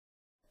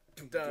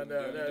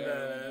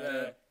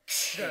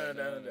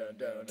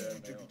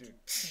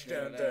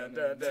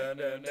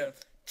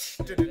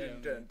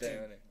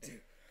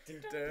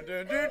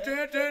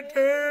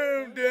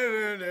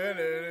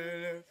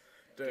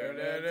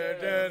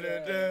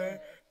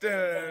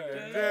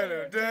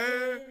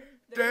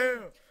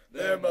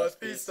There must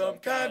be some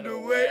kind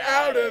of way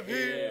out of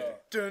here.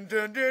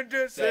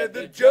 Said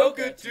the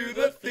Joker to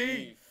the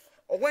thief.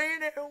 Away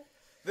now,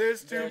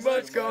 there's too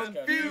much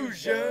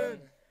confusion.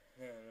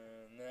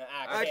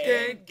 I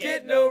can't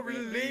get no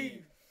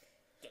relief.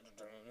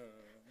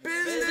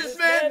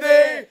 Businessmen,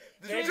 they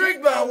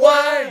drink my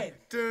wine.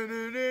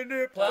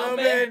 Plumb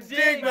and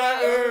dig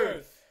my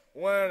earth.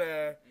 When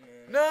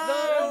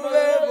another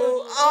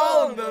level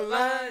on the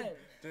line.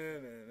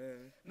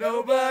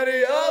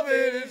 Nobody of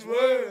it is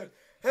worth.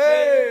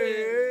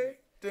 Hey.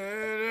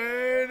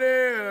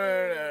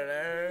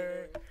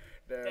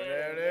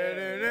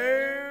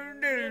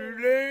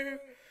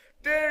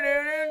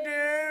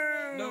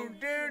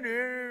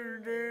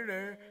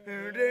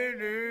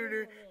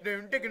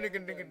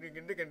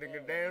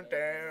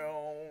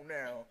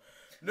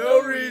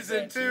 No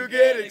reason to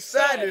get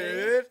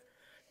excited.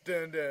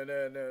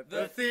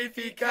 The thief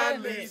he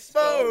kindly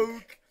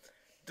spoke.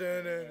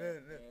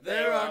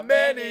 There are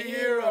many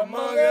here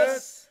among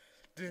us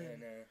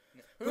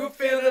who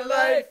feel that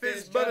life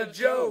is but a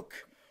joke.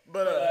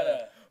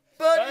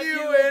 But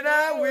you and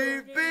I,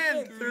 we've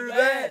been through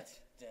that.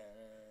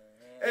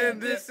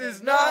 And this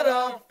is not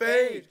our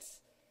fate.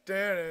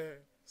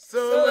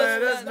 So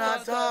let us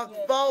not talk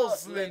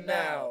falsely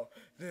now.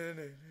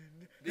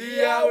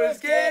 The hour's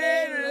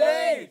getting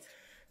late.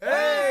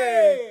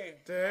 Hey!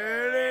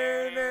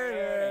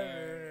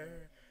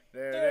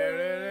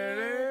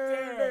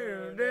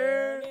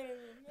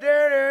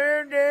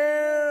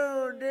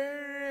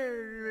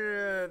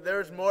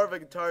 There's more of a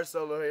guitar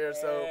solo here,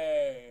 so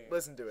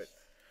listen to it.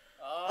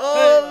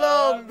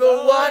 Along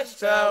the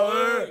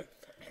Watchtower,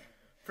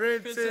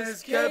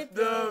 princes kept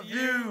the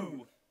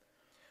view,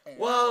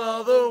 while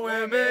all the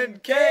women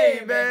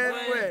came and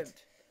went.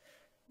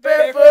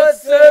 Barefoot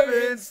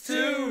servants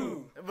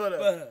too,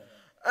 but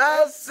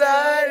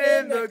outside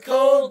in the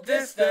cold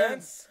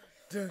distance,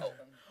 a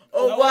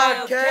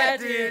wild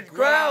cat did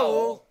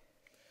growl.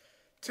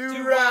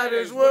 Two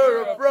riders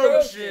were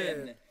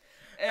approaching,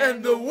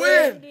 and the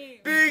wind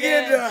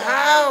began to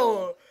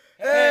howl.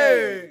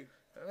 Hey!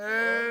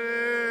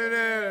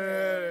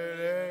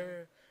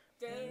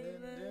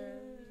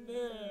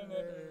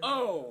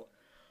 Oh!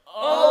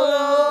 All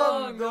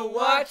along the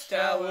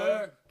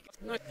Watchtower.